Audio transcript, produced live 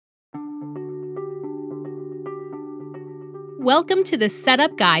Welcome to the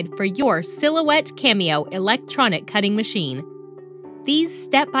setup guide for your Silhouette Cameo electronic cutting machine. These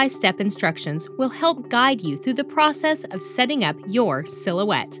step-by-step instructions will help guide you through the process of setting up your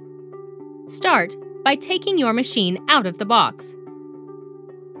Silhouette. Start by taking your machine out of the box.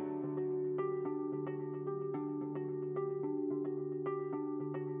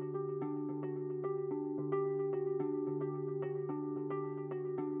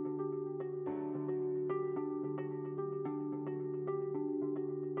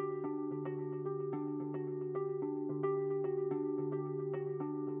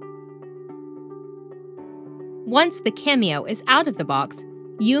 Once the Cameo is out of the box,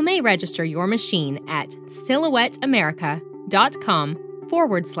 you may register your machine at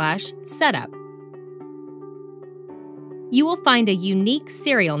silhouetteamerica.com/setup. You will find a unique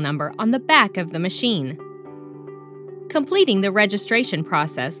serial number on the back of the machine. Completing the registration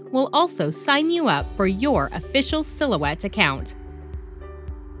process will also sign you up for your official Silhouette account.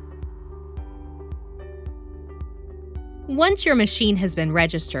 Once your machine has been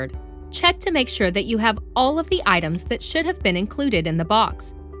registered, check to make sure that you have all of the items that should have been included in the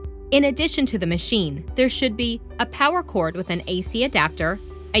box. In addition to the machine, there should be a power cord with an AC adapter,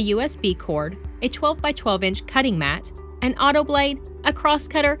 a USB cord, a 12x12-inch cutting mat, an auto blade, a cross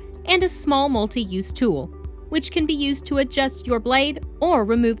cutter, and a small multi-use tool, which can be used to adjust your blade or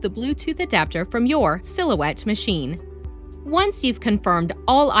remove the Bluetooth adapter from your Silhouette machine. Once you've confirmed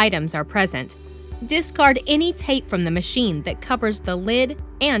all items are present, discard any tape from the machine that covers the lid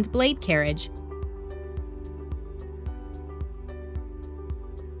and blade carriage.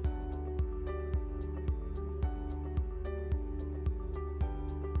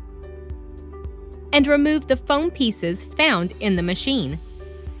 And remove the foam pieces found in the machine.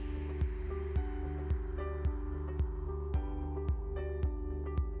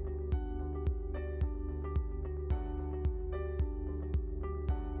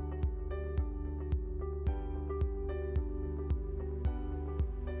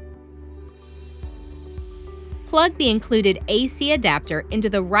 Plug the included AC adapter into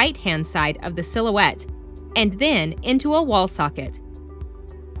the right-hand side of the Silhouette, and then into a wall socket.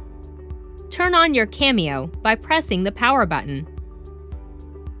 Turn on your Cameo by pressing the power button.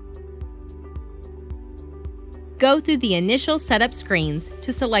 Go through the initial setup screens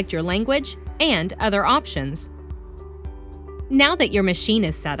to select your language and other options. Now that your machine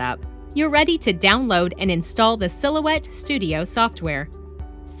is set up, you're ready to download and install the Silhouette Studio software.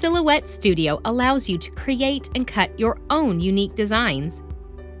 Silhouette Studio allows you to create and cut your own unique designs.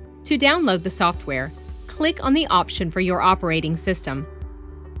 To download the software, click on the option for your operating system.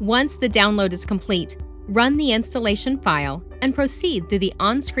 Once the download is complete, run the installation file and proceed through the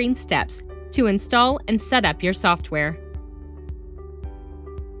on-screen steps to install and set up your software.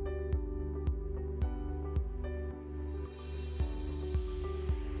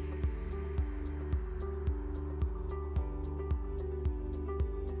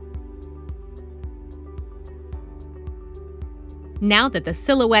 Now that the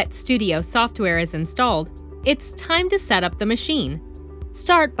Silhouette Studio software is installed, it's time to set up the machine.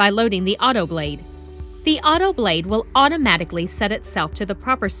 Start by loading the auto blade. The auto blade will automatically set itself to the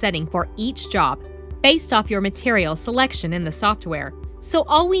proper setting for each job based off your material selection in the software, so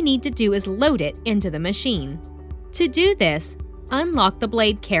all we need to do is load it into the machine. To do this, unlock the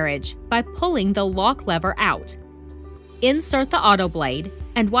blade carriage by pulling the lock lever out. Insert the auto blade,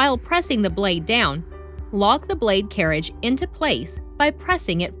 and while pressing the blade down, lock the blade carriage into place by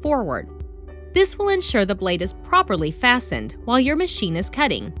pressing it forward. This will ensure the blade is properly fastened while your machine is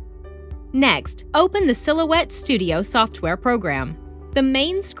cutting. Next, open the Silhouette Studio software program. The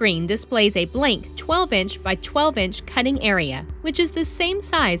main screen displays a blank 12-inch by 12-inch cutting area, which is the same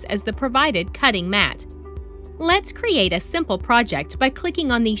size as the provided cutting mat. Let's create a simple project by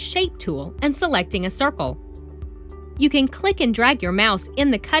clicking on the Shape tool and selecting a circle. You can click and drag your mouse in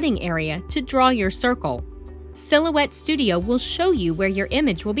the cutting area to draw your circle. Silhouette Studio will show you where your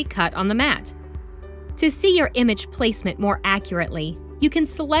image will be cut on the mat. To see your image placement more accurately, you can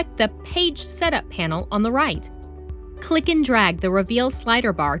select the Page Setup panel on the right. Click and drag the Reveal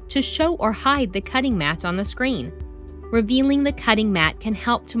slider bar to show or hide the cutting mat on the screen. Revealing the cutting mat can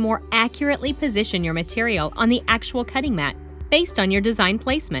help to more accurately position your material on the actual cutting mat based on your design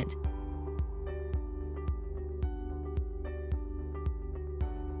placement.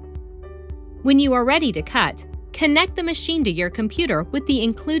 When you are ready to cut, connect the machine to your computer with the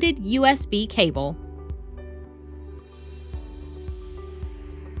included USB cable.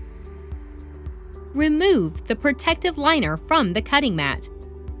 Remove the protective liner from the cutting mat.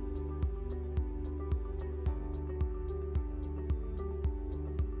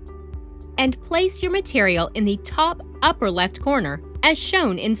 and place your material in the top upper left corner as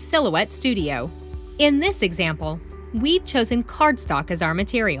shown in Silhouette Studio. In this example, we've chosen cardstock as our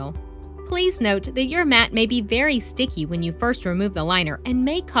material. Please note that your mat may be very sticky when you first remove the liner and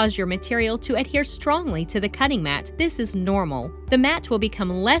may cause your material to adhere strongly to the cutting mat. This is normal. The mat will become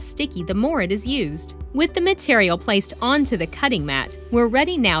less sticky the more it is used. With the material placed onto the cutting mat, we're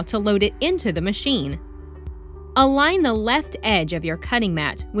ready now to load it into the machine. Align the left edge of your cutting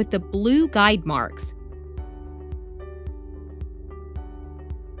mat with the blue guide marks.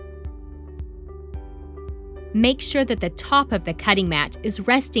 Make sure that the top of the cutting mat is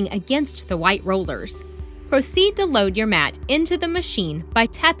resting against the white rollers. Proceed to load your mat into the machine by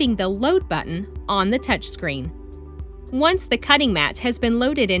tapping the Load button on the touchscreen. Once the cutting mat has been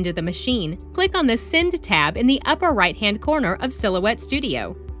loaded into the machine, click on the Send tab in the upper right-hand corner of Silhouette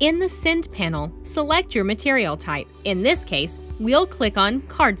Studio. In the Send panel, select your material type. In this case, we'll click on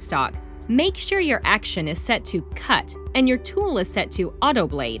Cardstock. Make sure your action is set to Cut and your tool is set to Auto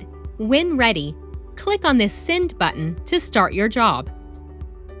Blade. When ready, click on the Send button to start your job.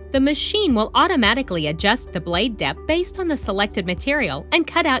 The machine will automatically adjust the blade depth based on the selected material and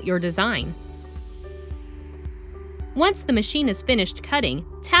cut out your design. Once the machine is finished cutting,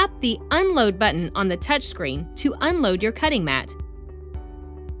 tap the Unload button on the touchscreen to unload your cutting mat.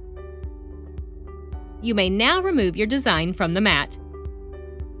 You may now remove your design from the mat.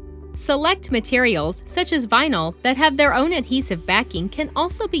 Select materials such as vinyl that have their own adhesive backing can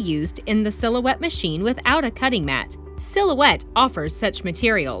also be used in the Silhouette machine without a cutting mat. Silhouette offers such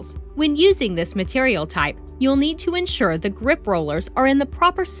materials. When using this material type, you'll need to ensure the grip rollers are in the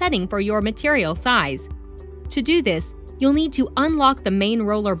proper setting for your material size. To do this, you'll need to unlock the main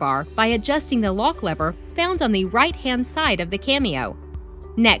roller bar by adjusting the lock lever found on the right-hand side of the Cameo.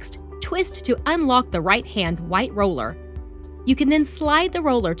 Next, twist to unlock the right-hand white roller. You can then slide the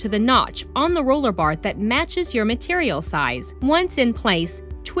roller to the notch on the roller bar that matches your material size. Once in place,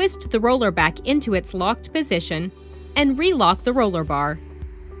 twist the roller back into its locked position and relock the roller bar.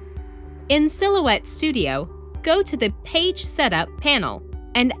 In Silhouette Studio, go to the Page Setup panel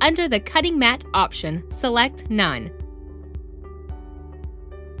and under the Cutting Mat option, select None.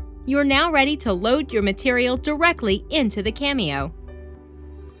 You're now ready to load your material directly into the Cameo.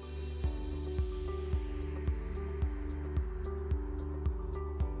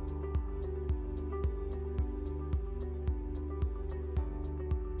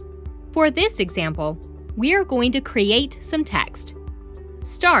 For this example, we are going to create some text.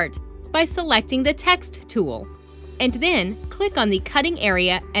 Start by selecting the Text tool, and then click on the cutting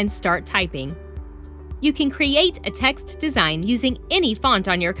area and start typing. You can create a text design using any font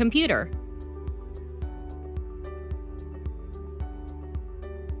on your computer.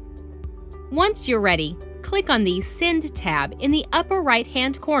 Once you're ready, click on the Send tab in the upper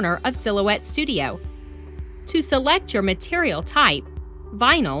right-hand corner of Silhouette Studio. To select your material type,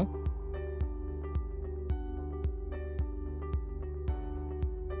 vinyl,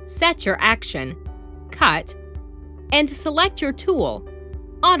 set your action, Cut, and select your tool,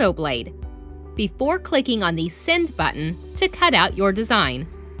 Auto Blade, before clicking on the Send button to cut out your design.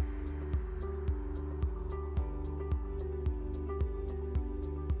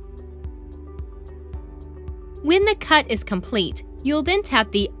 When the cut is complete, you'll then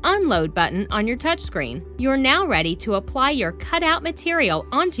tap the Unload button on your touchscreen. You're now ready to apply your cutout material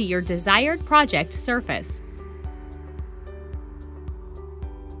onto your desired project surface.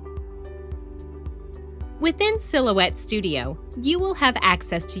 Within Silhouette Studio, you will have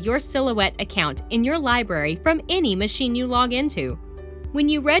access to your Silhouette account in your library from any machine you log into. When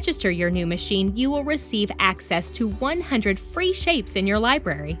you register your new machine, you will receive access to 100 free shapes in your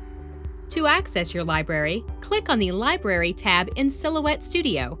library. To access your library, click on the Library tab in Silhouette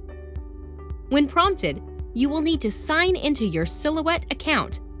Studio. When prompted, you will need to sign into your Silhouette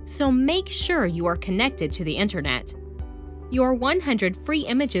account, so make sure you are connected to the internet. Your 100 free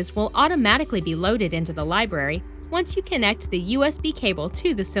images will automatically be loaded into the library once you connect the USB cable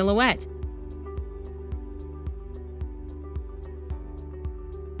to the Silhouette.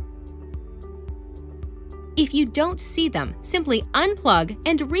 If you don't see them, simply unplug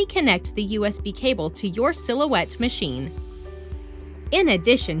and reconnect the USB cable to your Silhouette machine. In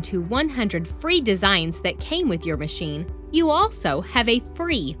addition to 100 free designs that came with your machine, you also have a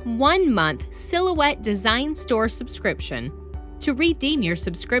free 1-month Silhouette Design Store subscription. To redeem your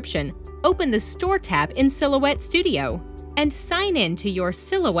subscription, open the Store tab in Silhouette Studio and sign in to your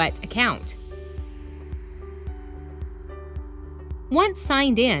Silhouette account. Once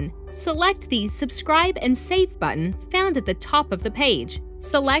signed in, select the Subscribe and Save button found at the top of the page.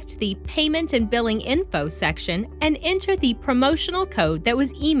 Select the Payment and Billing Info section and enter the promotional code that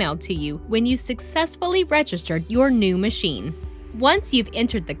was emailed to you when you successfully registered your new machine. Once you've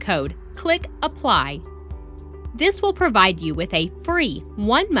entered the code, click Apply. This will provide you with a free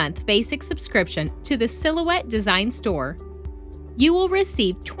 1-month basic subscription to the Silhouette Design Store. You will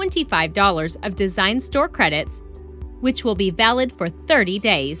receive $25 of Design Store credits, which will be valid for 30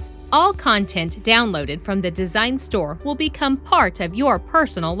 days. All content downloaded from the Design Store will become part of your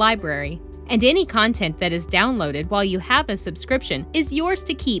personal library, and any content that is downloaded while you have a subscription is yours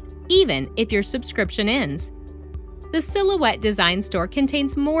to keep, even if your subscription ends. The Silhouette Design Store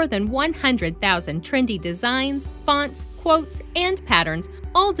contains more than 100,000 trendy designs, fonts, quotes, and patterns,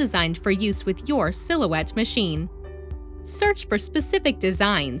 all designed for use with your Silhouette machine. Search for specific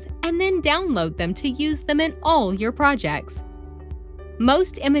designs and then download them to use them in all your projects.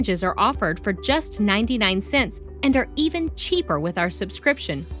 Most images are offered for just 99 cents and are even cheaper with our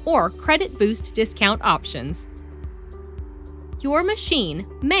subscription or credit boost discount options. Your machine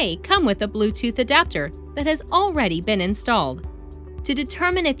may come with a Bluetooth adapter that has already been installed. To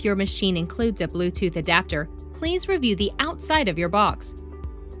determine if your machine includes a Bluetooth adapter, please review the outside of your box.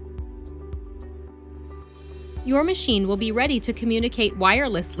 Your machine will be ready to communicate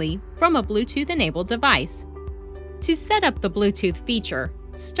wirelessly from a Bluetooth-enabled device. To set up the Bluetooth feature,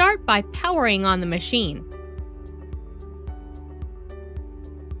 start by powering on the machine.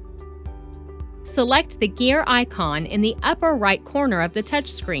 Select the gear icon in the upper right corner of the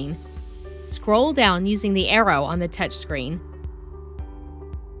touchscreen. Scroll down using the arrow on the touchscreen.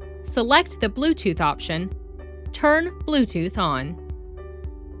 Select the Bluetooth option. Turn Bluetooth on.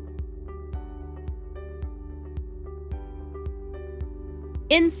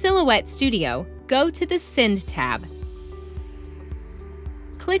 In Silhouette Studio, go to the Send tab.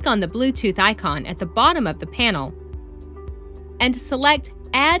 Click on the Bluetooth icon at the bottom of the panel and select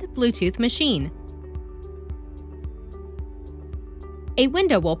Add Bluetooth Machine. A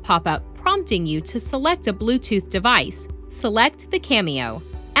window will pop up prompting you to select a Bluetooth device. Select the Cameo.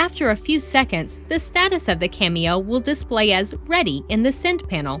 After a few seconds, the status of the Cameo will display as Ready in the Send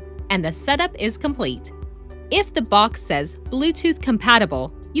panel, and the setup is complete. If the box says Bluetooth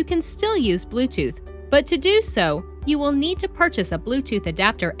compatible, you can still use Bluetooth, but to do so, you will need to purchase a Bluetooth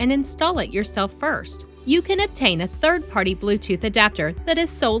adapter and install it yourself first. You can obtain a third-party Bluetooth adapter that is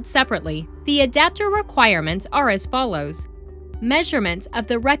sold separately. The adapter requirements are as follows. Measurements of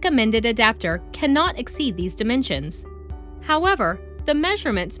the recommended adapter cannot exceed these dimensions. However, the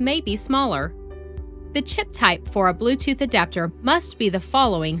measurements may be smaller. The chip type for a Bluetooth adapter must be the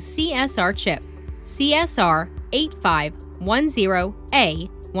following CSR chip: CSR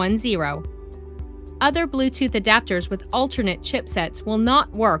 8510A10. Other Bluetooth adapters with alternate chipsets will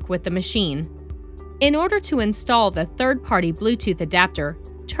not work with the machine. In order to install the third-party Bluetooth adapter,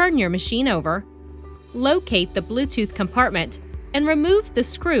 turn your machine over, locate the Bluetooth compartment, and remove the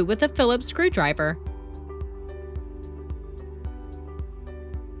screw with a Phillips screwdriver.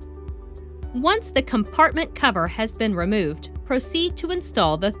 Once the compartment cover has been removed, proceed to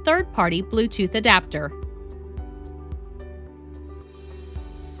install the third-party Bluetooth adapter.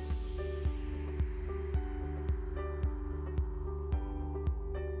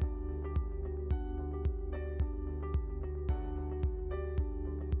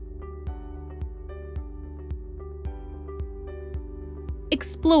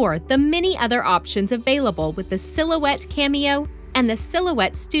 Explore the many other options available with the Silhouette Cameo and the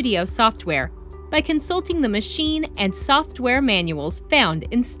Silhouette Studio software by consulting the machine and software manuals found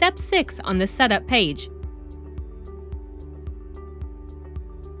in Step 6 on the Setup page.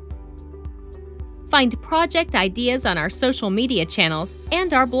 Find project ideas on our social media channels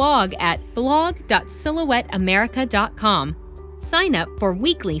and our blog at blog.silhouetteamerica.com. Sign up for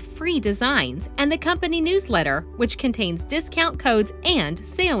weekly free designs and the company newsletter, which contains discount codes and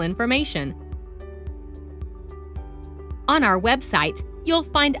sale information. On our website, you'll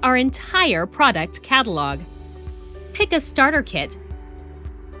find our entire product catalog. Pick a starter kit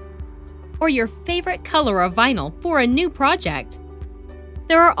or your favorite color of vinyl for a new project.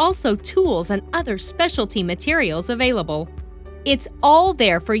 There are also tools and other specialty materials available. It's all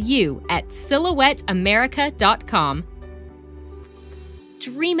there for you at silhouetteamerica.com.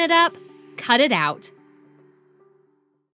 Dream it up, cut it out.